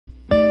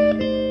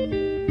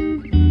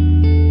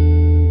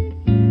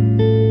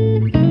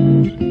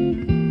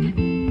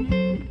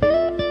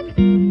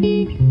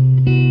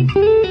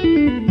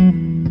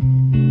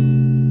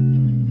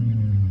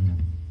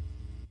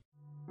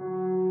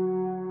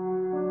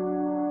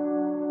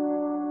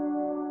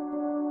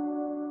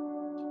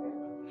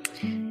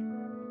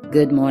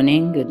Good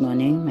morning,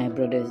 my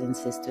brothers and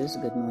sisters.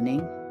 Good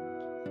morning.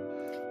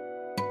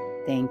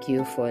 Thank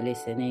you for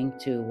listening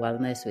to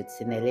Wellness with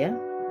Sinelia.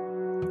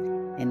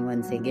 And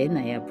once again,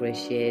 I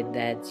appreciate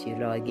that you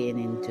log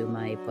into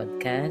my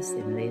podcast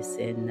and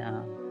listen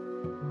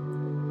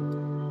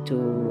to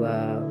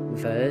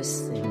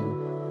verse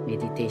and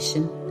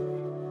meditation.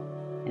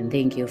 And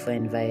thank you for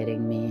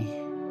inviting me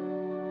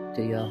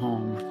to your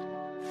home.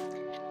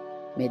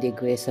 May the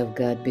grace of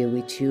God be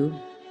with you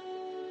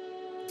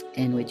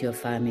and with your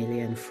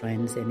family and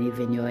friends and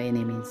even your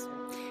enemies.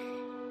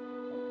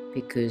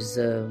 Because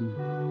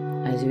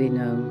as we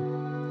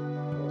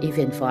know,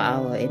 even for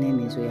our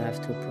enemies, we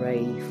have to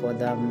pray for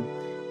them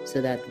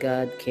so that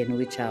God can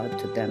reach out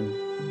to them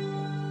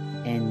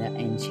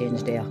and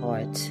change their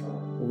heart.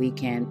 We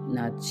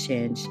cannot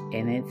change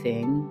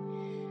anything,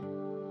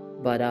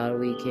 but all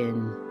we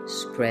can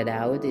spread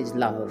out is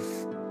love.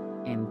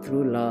 And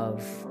through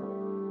love,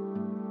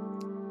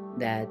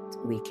 that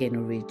we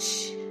can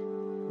reach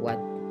what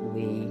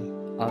we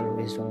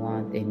always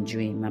want and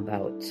dream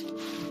about.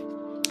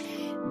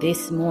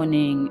 This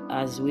morning,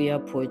 as we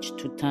approach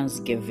to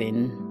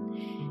Thanksgiving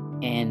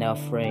and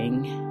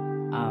offering,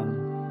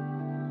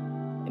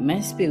 my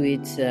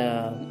spirit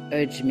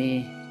urged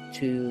me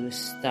to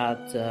start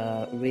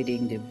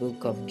reading the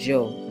book of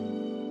Job.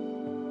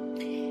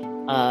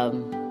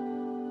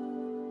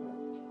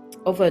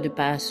 Over the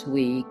past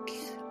week,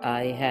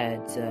 I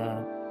had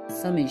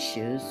some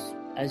issues.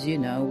 As you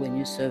know, when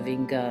you're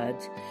serving God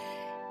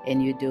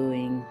and you're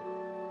doing,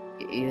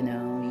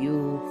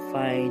 you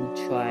find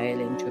trial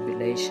and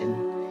tribulation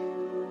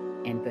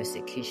and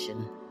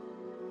persecution.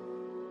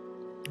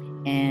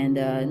 And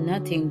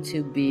nothing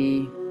to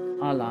be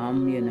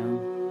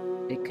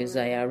alarmed, because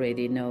I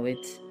already know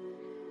it.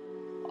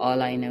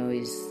 All I know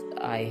is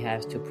I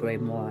have to pray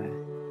more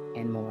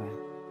and more.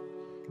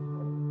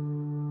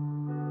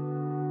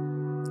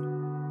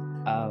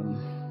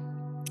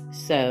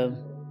 So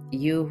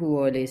you who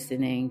are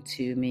listening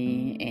to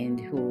me and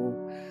who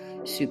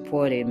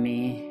supported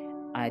me,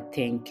 I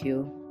thank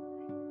you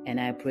and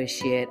I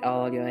appreciate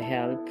all your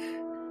help.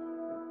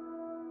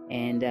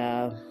 And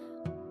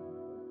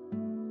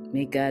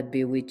may God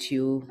be with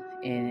you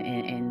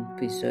and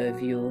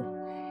preserve you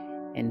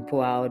and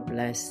pour out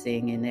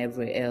blessing in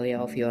every area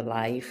of your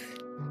life,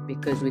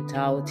 because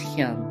without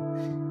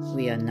Him,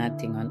 we are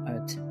nothing on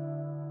earth.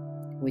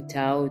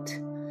 Without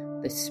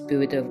the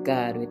Spirit of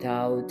God,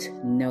 without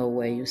know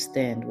where you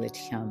stand with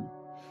Him,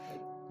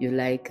 you're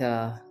like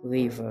a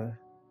river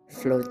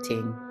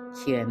floating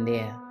here and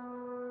there.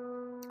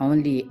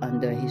 Only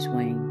under His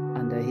wing,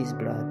 under His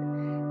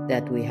blood,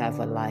 that we have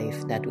a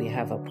life, that we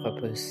have a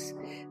purpose,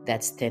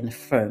 that stand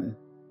firm.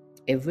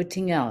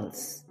 Everything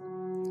else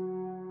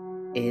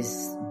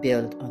is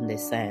built on the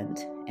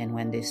sand, and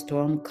when the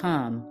storm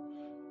comes,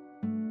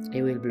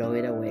 it will blow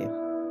it away.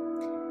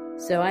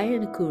 So I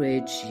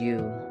encourage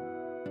you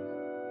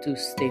to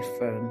stay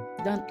firm.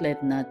 Don't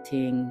let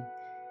nothing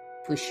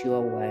push you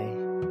away.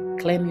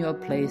 Claim your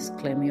place,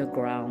 claim your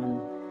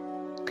ground,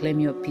 claim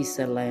your piece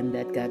of land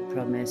that God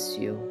promised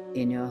you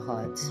in your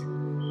heart.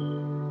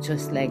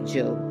 Just like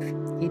Job,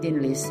 he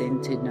didn't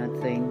listen to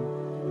nothing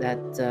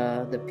that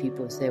the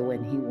people say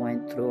when he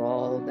went through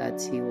all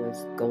that he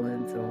was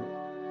going through.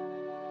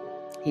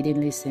 He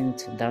didn't listen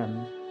to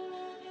them,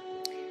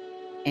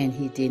 and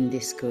he didn't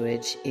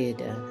discourage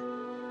either.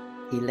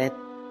 He let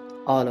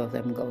all of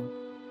them go.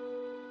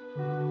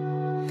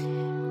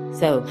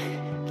 So,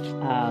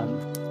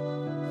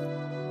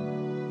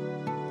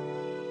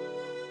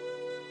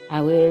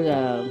 I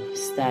will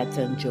start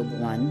on Job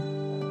 1.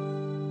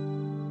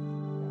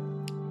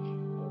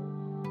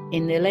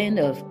 In the land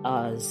of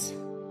Uz,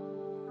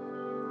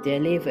 there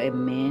lived a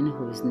man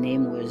whose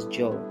name was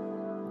Job.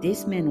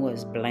 This man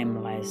was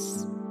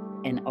blameless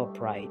and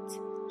upright.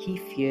 He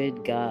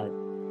feared God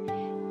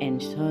and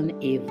shunned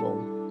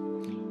evil.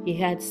 He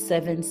had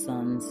 7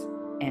 sons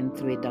and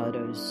 3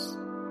 daughters.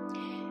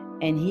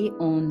 And he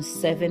owned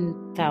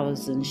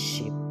 7,000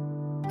 sheep,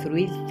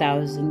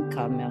 3,000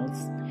 camels,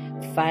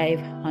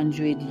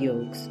 500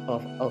 yokes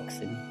of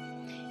oxen,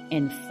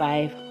 and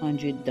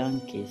 500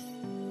 donkeys,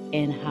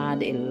 and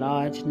had a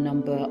large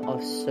number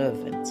of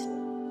servants.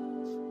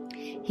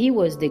 He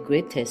was the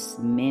greatest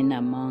man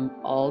among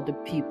all the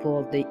people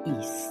of the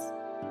east.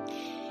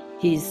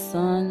 His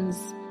sons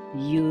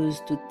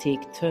used to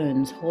take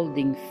turns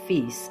holding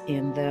feasts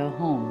in their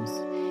homes,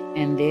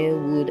 and they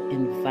would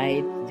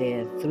invite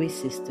their 3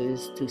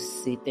 sisters to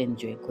sit and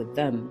drink with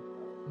them.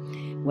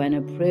 When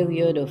a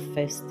period of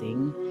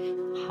fasting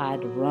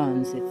had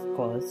run its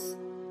course,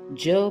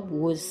 Job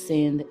would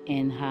send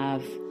and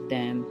have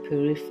them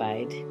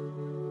purified.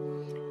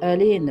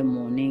 Early in the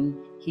morning,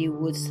 he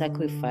would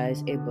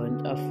sacrifice a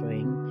burnt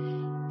offering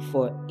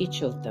for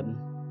each of them,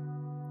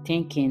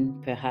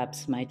 thinking,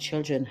 perhaps my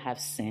children have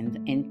sinned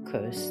and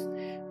cursed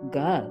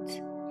God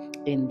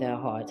in their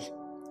hearts.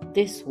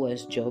 This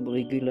was Job's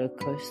regular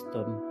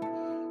custom.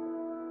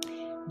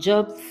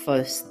 Job's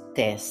first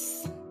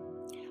test.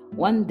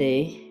 One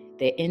day,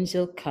 the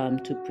angel came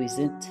to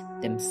present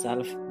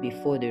themselves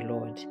before the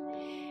Lord.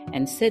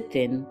 And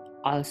Satan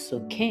also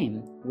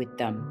came with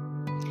them.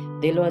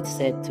 The Lord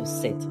said to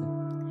Satan,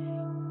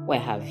 "Where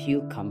have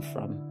you come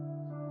from?"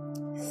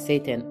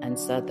 Satan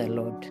answered the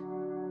Lord,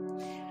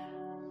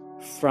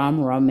 "From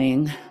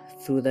roaming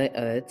through the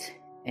earth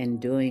and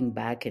doing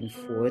back and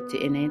forth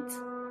in it."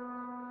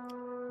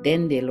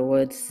 Then the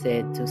Lord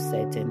said to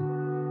Satan,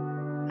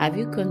 "Have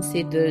you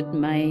considered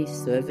my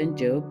servant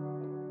Job?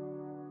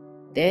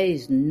 There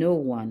is no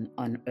one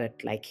on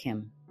earth like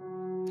him.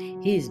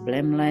 He is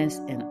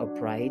blameless and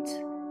upright,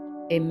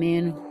 a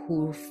man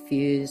who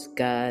fears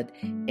God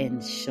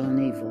and shuns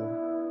evil."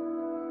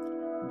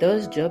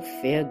 "Does Job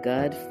fear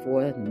God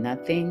for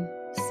nothing?"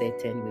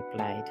 Satan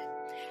replied.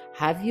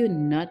 "Have you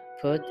not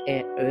put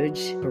an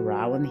edge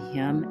around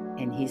him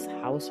and his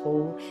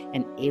household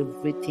and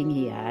everything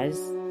he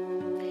has?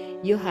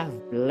 You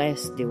have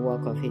blessed the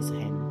work of his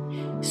hand,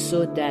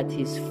 so that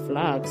his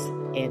flocks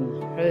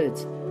and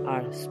herds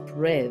are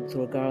spread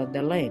throughout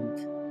the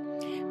land.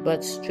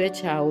 But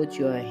stretch out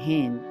your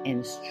hand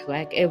and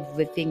strike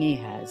everything he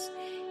has,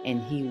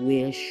 and he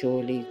will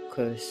surely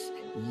curse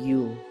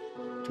you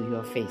to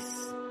your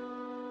face."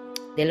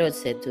 The Lord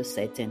said to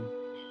Satan,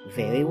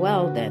 "Very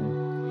well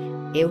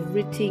then,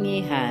 everything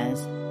he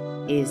has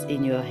is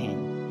in your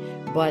hand,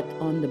 but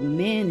on the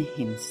man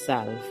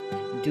himself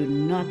do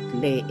not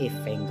lay a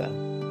finger."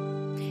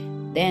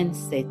 Then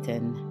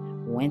Satan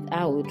went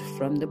out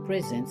from the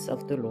presence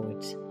of the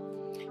Lord.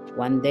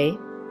 One day,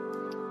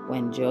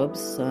 when Job's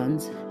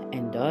sons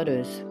and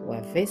daughters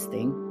were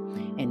feasting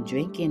and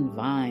drinking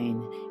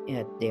wine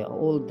at their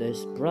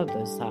oldest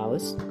brother's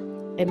house,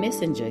 a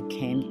messenger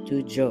came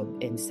to Job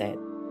and said,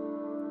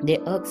 "The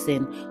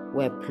oxen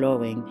were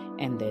plowing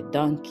and the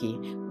donkey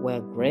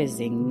were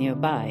grazing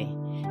nearby,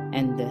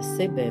 and the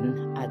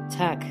Sabean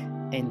attacked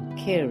and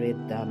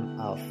carried them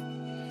off.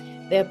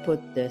 They put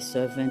the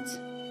servant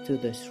to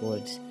the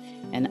sword,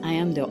 and I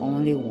am the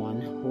only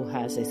one who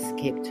has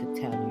escaped to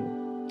tell you."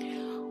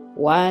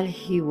 While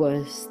he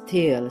was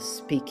still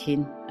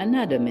speaking,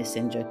 another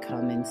messenger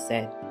came and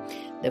said,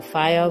 "The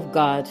fire of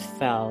God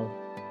fell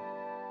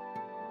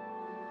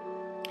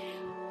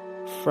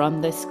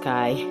from the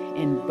sky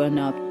and burned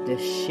up the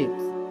sheep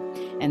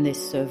and the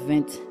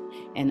servant,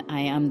 and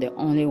I am the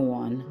only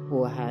one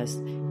who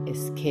has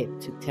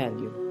escaped to tell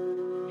you."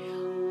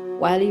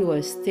 While he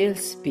was still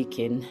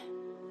speaking,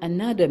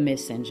 another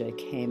messenger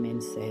came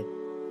and said,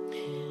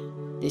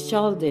 "The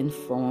Chaldeans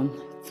formed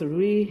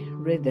 3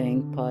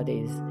 raiding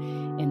parties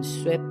and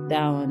swept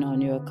down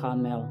on your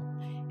camel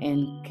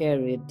and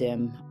carried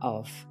them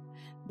off.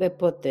 They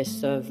put the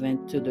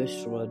servant to the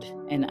sword,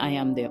 and I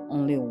am the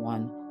only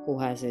one who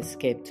has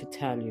escaped to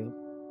tell you."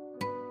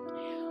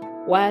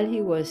 While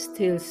he was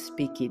still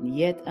speaking,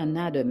 yet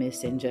another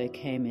messenger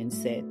came and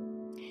said,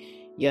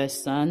 "Your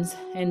sons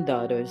and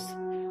daughters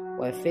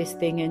were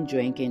feasting and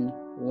drinking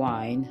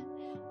wine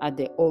at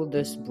the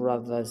oldest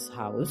brother's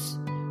house,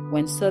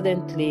 when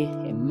suddenly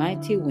a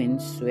mighty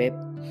wind swept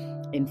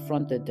in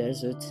from the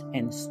desert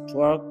and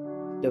struck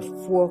the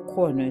 4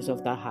 corners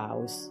of the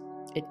house.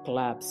 It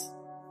collapsed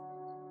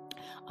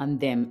on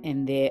them,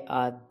 and they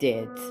are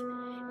dead,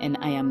 and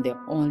I am the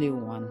only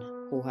one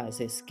who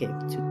has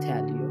escaped to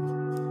tell you."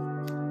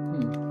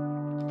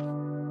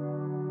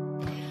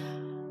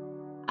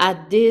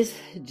 At this,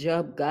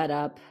 Job got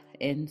up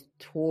and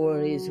tore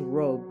his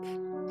robe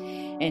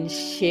and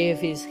shaved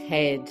his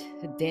head.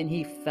 Then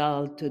he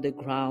fell to the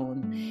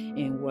ground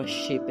in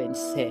worship and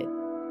said,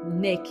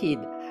 "Naked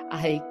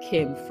I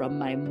came from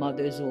my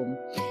mother's womb,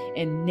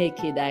 and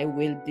naked I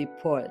will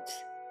depart.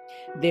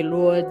 The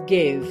Lord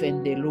gave,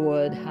 and the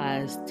Lord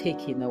has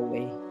taken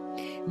away.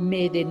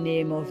 May the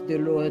name of the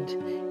Lord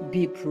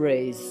be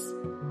praised."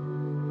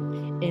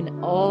 In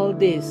all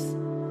this,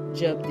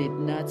 Job did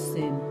not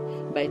sin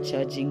by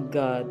charging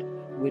God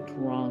with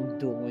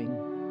wrongdoing.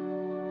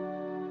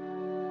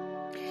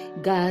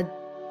 God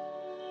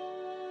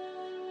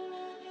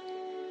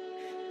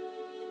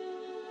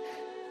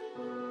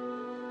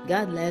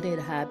let it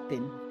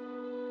happen,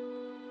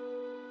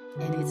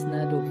 and it's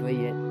not over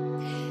yet.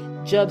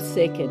 Job's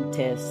second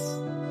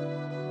test.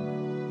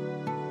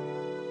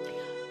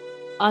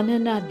 On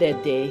another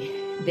day,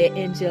 the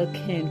angel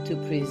came to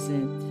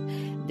present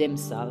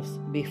themselves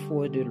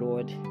before the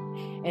Lord,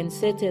 and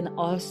Satan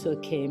also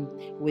came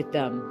with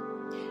them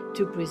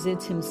to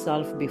present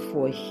himself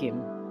before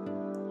him.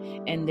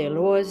 And the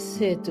Lord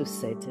said to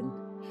Satan,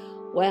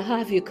 "Where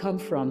have you come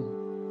from?"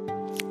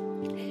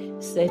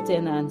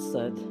 Satan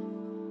answered,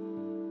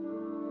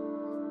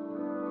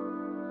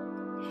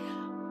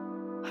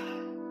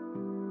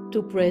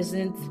 "To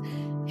present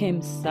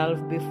himself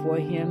before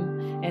him."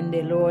 And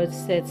the Lord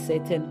said,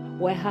 "Satan,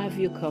 where have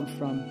you come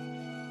from?"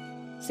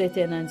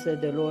 Satan answered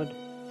the Lord,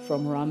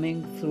 "From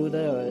roaming through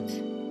the earth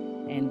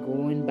and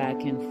going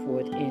back and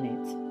forth in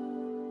it."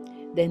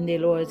 Then the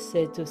Lord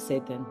said to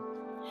Satan,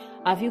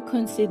 "Have you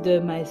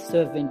considered my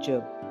servant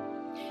Job?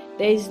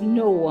 There is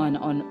no one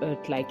on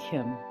earth like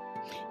him.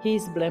 He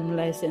is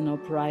blameless and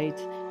upright,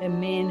 a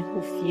man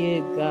who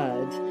fears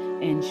God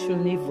and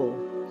shuns evil.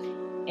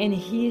 and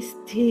he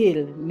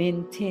still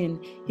maintained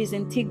his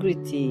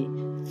integrity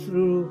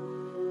through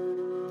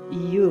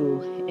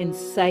you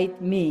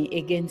incite me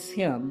against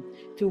him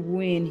to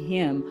win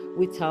him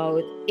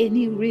without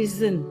any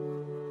reason.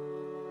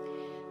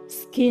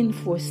 Skin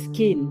for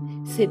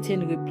skin,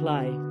 Satan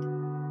replied.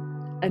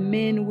 A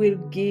man will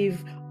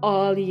give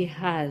all he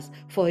has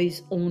for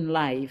his own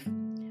life,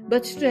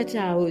 but stretch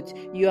out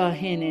your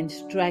hand and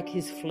strike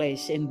his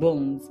flesh and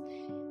bones,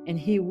 and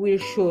he will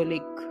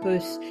surely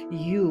curse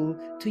you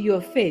to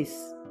your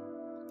face.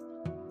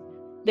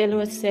 The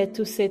Lord said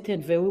to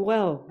Satan, very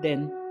well,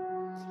 then.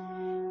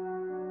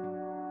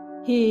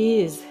 He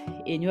is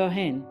in your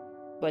hand,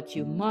 but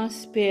you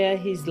must spare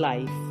his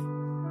life.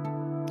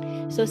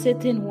 So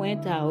Satan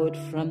went out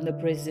from the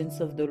presence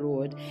of the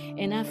Lord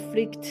and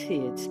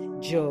afflicted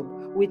Job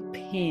with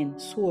pain,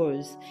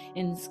 sores,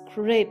 and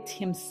scraped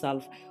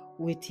himself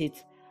with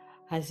it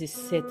as he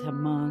sat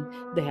among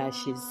the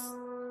ashes.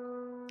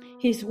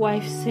 His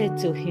wife said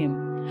to him,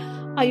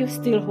 "Are you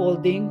still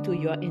holding to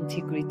your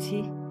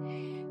integrity?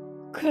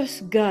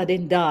 Curse God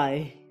and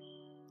die."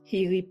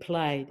 He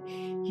replied,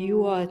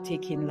 "You are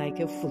taken like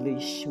a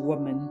foolish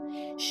woman.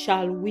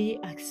 Shall we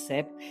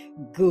accept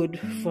good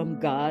from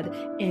God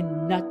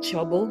and not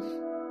trouble?"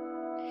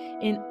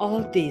 In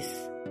all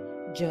this,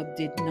 Job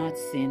did not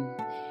sin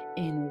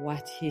in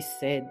what he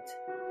said.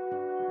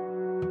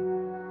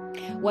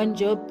 When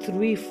Job's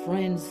three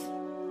friends,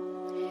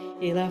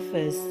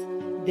 Eliphaz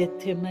the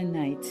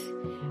Temanite,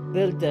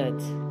 Bildad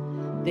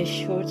the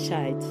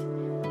Shuhite,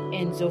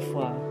 and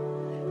Zophar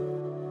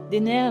the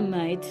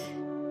Naamite,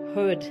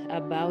 heard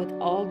about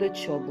all the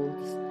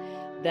troubles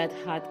that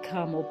had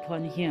come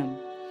upon him,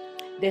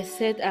 they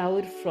set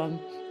out from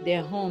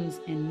their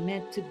homes and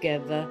met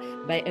together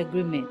by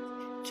agreement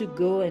to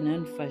go and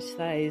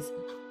emphasize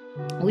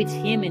with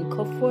him and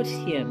comfort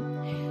him.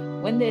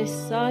 When they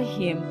saw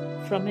him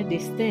from a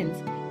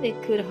distance, they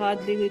could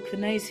hardly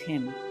recognize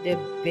him. They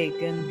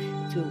began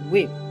to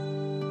weep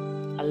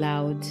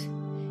aloud,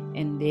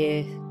 and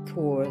they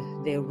tore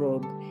their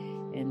robe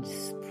and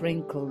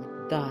sprinkled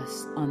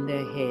dust on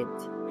their head.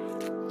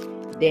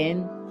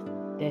 Then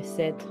they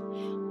sat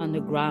on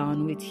the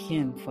ground with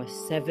him for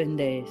 7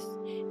 days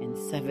and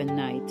 7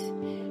 nights.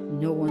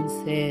 No one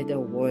said a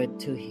word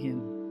to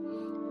him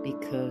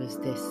because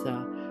they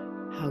saw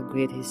how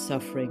great his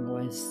suffering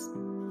was.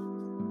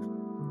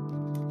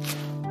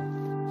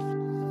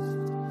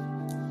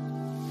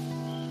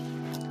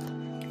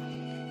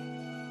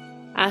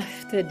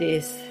 After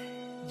this,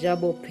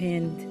 Job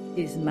opened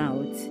his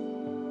mouth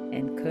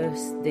and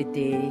cursed the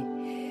day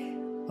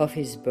of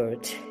his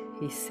birth.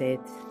 He said,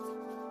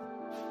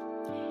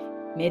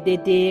 "May the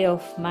day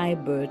of my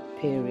birth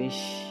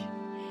perish,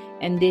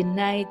 and the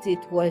night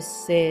it was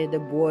said the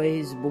boy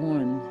is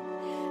born,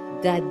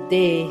 that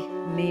day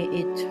may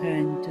it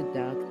turn to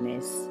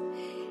darkness.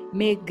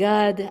 May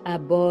God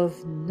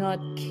above not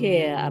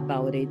care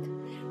about it.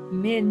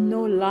 May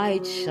no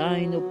light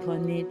shine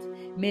upon it.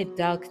 May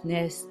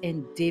darkness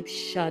and deep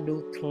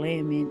shadow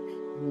claim it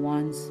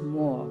once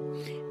more.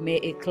 May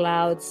a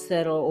cloud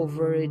settle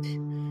over it.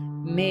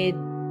 May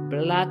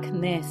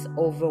blackness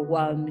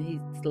overwhelm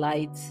its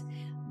light.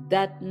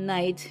 That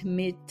night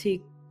may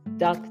thick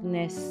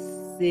darkness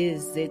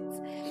seize it.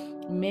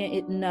 May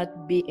it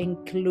not be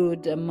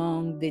included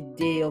among the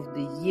day of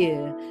the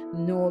year,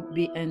 nor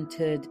be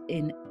entered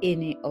in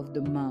any of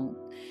the month.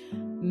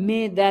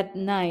 May that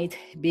night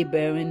be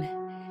barren.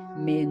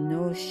 May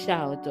no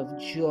shout of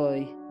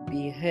joy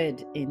be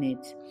heard in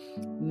it.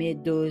 May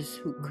those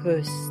who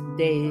curse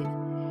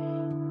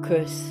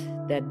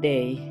that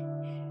day,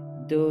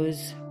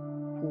 those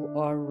who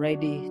are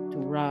ready to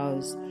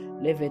rouse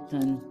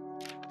Leviathan.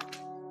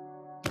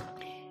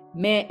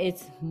 May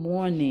its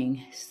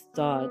morning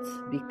stars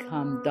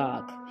become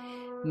dark.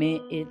 May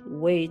it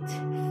wait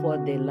for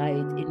the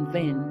light in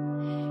vain,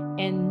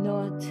 and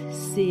not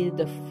see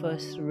the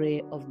first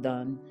ray of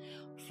dawn,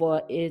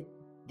 for it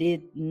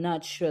did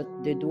not shut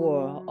the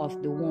door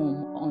of the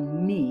womb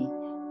on me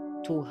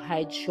to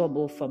hide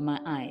trouble from my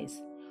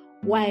eyes.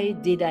 Why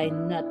did I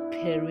not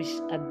perish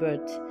at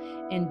birth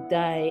and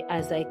die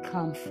as I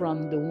come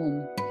from the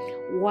womb?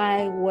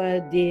 Why were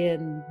there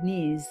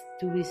knees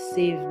to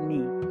receive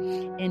me,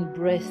 and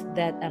breasts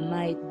that I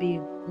might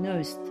be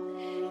nursed?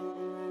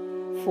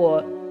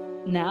 For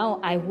now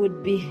I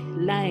would be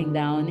lying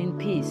down in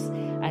peace.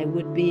 I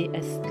would be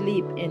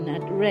asleep and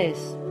at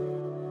rest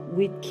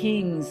with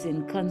kings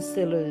and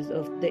counselors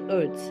of the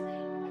earth,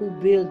 who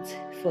built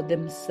for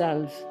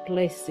themselves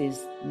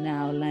places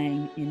now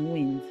lying in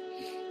ruins,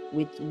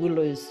 with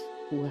rulers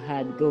who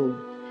had gold,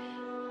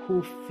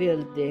 who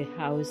filled their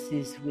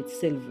houses with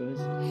silver.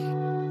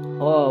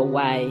 Oh,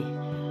 why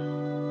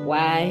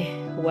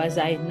was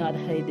I not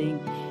hiding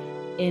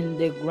in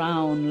the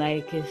ground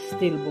like a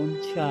stillborn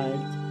child,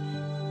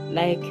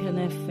 like an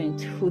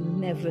infant who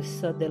never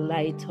saw the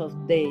light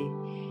of day?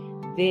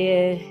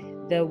 There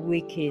the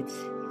wicked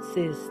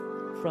cease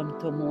from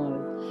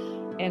turmoil,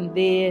 and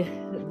there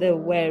the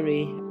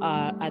weary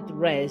are at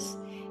rest.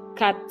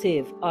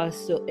 Captive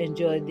also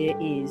enjoy their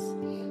ease.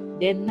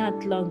 They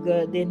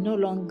no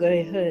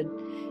longer heard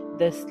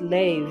the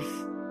slave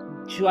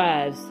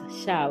drives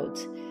shout.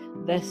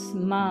 The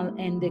small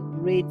and the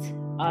great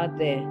are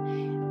there,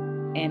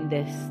 and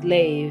the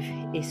slave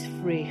is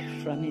free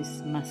from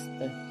his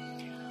master.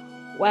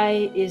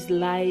 Why is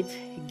light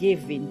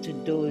given to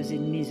those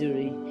in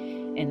misery,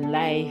 and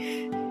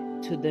life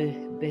to the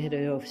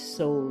bitter of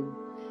soul?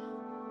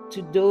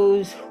 To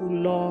those who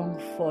long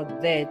for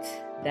death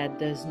that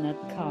does not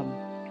come,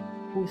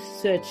 who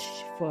search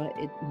for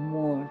it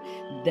more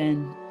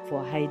than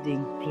for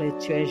hiding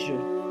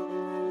treasure,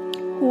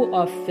 who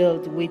are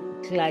filled with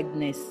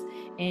gladness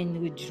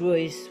and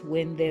rejoice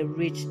when they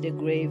reach the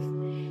grave.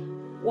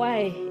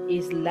 Why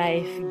is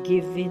life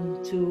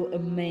given to a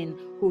man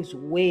whose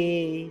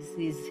ways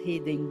is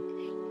hidden,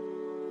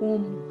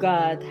 whom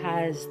God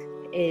has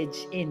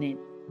edged in it?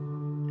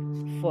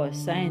 For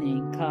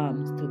sighing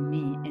comes to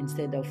me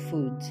instead of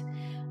food.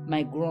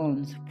 My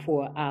groans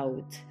pour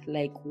out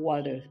like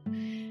water.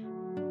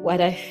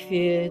 What I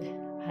feared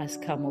has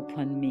come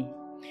upon me.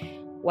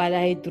 What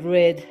I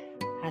dread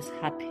has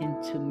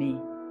happened to me.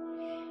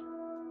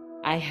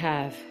 I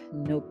have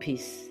no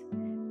peace,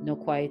 no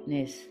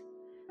quietness.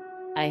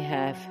 I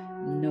have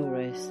no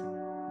rest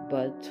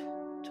but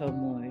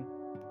turmoil.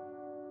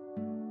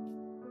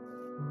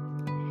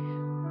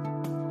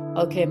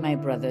 Okay, my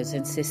brothers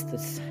and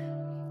sisters,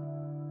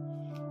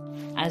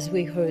 as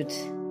we heard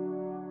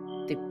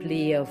the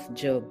plea of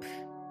Job,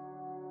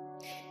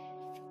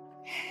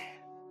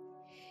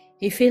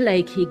 he felt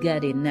like he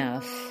got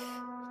enough.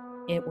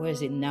 It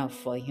was enough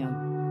for him.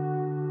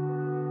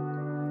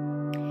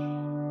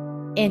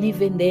 And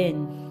even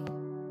then,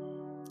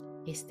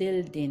 he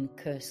still didn't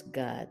curse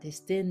God. He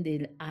still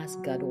didn't ask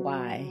God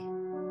why.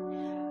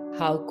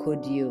 How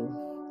could you?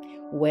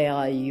 Where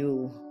are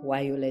you?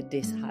 Why you let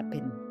this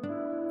happen?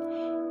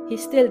 He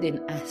still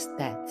didn't ask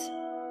that.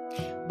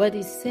 But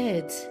he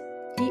said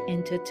he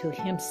entered to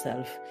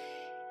himself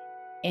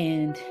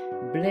and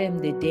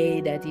blamed the day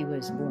that he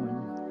was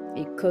born.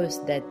 He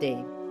cursed that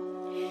day.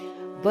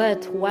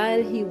 But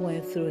while he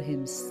went through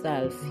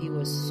himself, he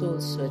was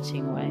soul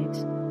searching, right?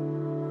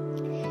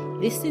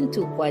 Listen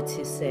to what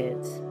he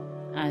said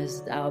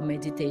as our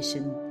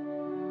meditation.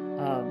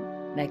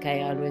 Like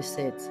I always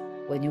said,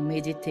 when you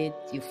meditate,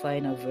 you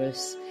find a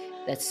verse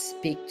that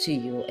speaks to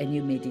you and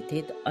you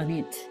meditate on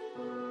it.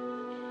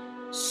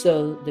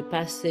 So the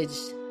passage,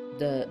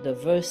 the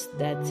verse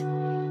that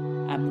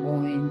I'm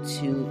going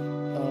to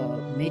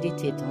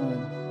meditate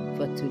on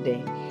for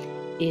today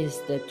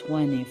is the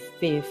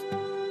 25th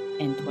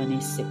and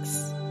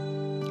 26th.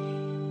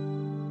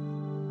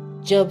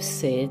 Job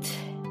said,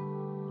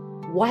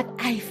 what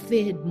I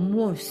feared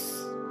most,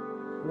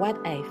 what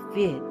I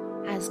feared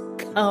has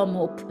come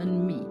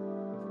upon me.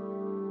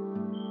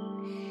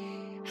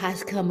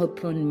 Has come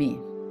upon me.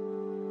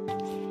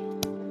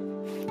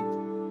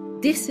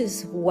 This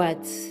is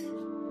what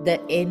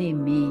the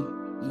enemy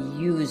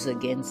uses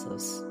against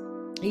us.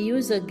 He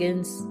uses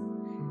against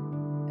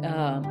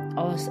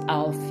us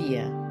our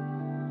fear,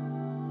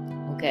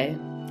 okay,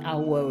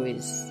 our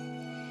worries.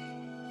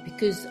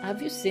 Because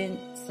have you seen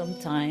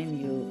sometime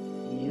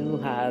you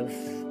have,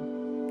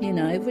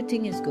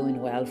 everything is going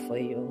well for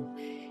you.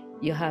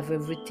 You have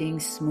everything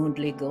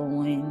smoothly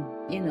going,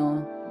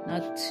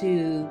 not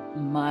too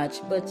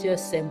much, but your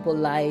simple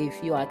life,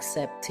 you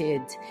accept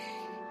it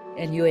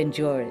and you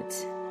enjoy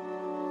it.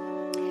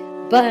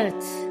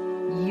 But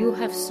you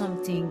have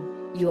something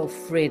you're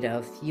afraid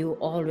of. You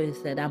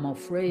always said, I'm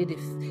afraid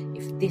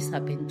if this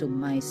happened to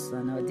my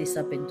son or this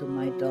happened to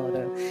my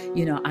daughter,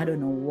 I don't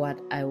know what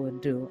I will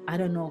do. I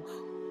don't know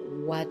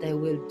what I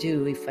will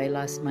do if I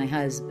lost my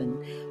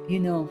husband.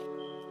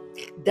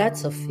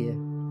 That's a fear.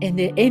 And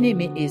the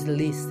enemy is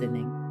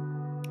listening.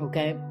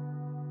 Okay?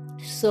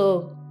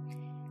 So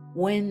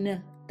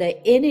when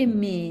the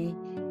enemy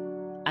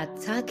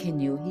attacking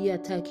you, he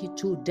attack you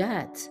to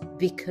that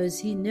because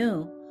he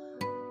know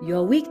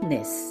your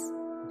weakness.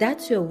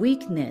 That's your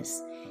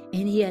weakness.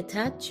 And he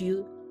attacked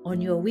you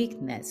on your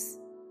weakness.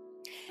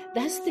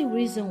 That's the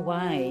reason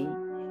why,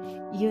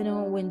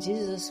 when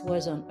Jesus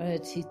was on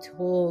earth, he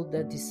told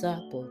the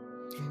disciple,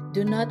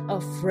 do not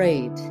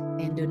afraid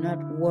and do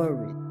not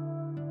worry.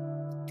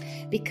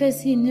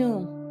 Because he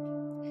knew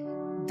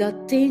the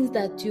things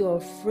that you are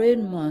afraid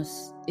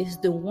most is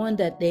the one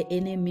that the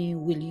enemy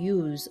will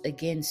use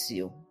against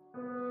you.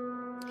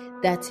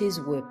 That's his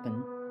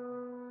weapon.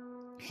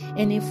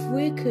 And if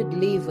we could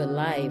live a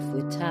life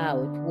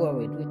without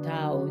worry,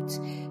 without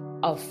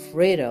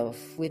afraid of,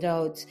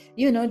 without,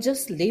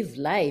 just live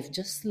life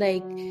just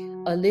like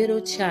a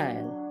little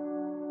child.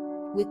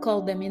 We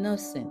call them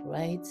innocent,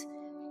 right?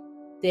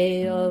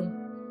 They're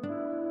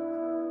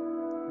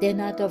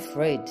not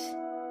afraid.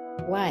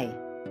 Why?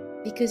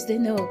 Because they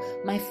know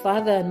my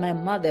father and my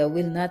mother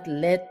will not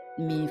let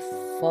me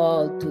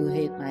fall to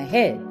hit my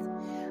head.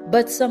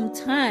 But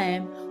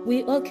sometimes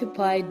we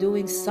occupy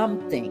doing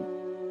something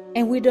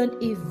and we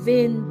don't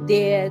even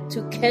dare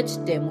to catch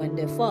them when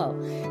they fall.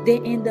 They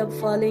end up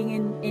falling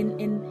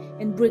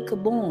and break a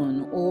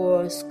bone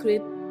or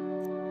scrape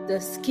the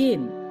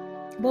skin.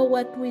 But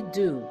what we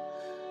do,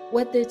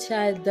 what the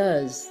child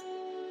does.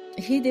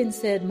 He didn't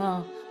say,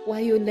 "Ma, why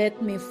you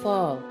let me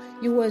fall?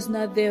 You was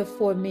not there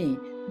for me."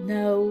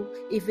 No,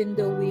 even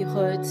though we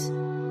hurt,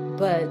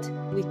 but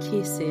we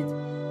kiss it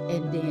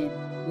and then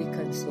we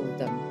console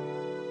them.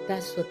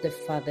 That's what the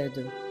Father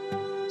do.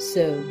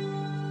 So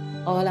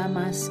all I'm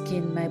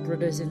asking, my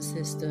brothers and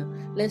sisters,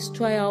 let's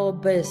try our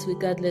best,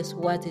 regardless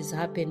what is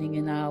happening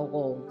in our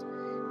world,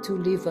 to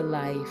live a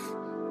life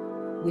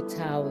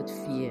without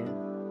fear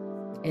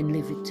and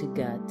leave it to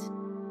God.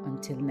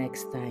 Until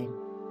next time.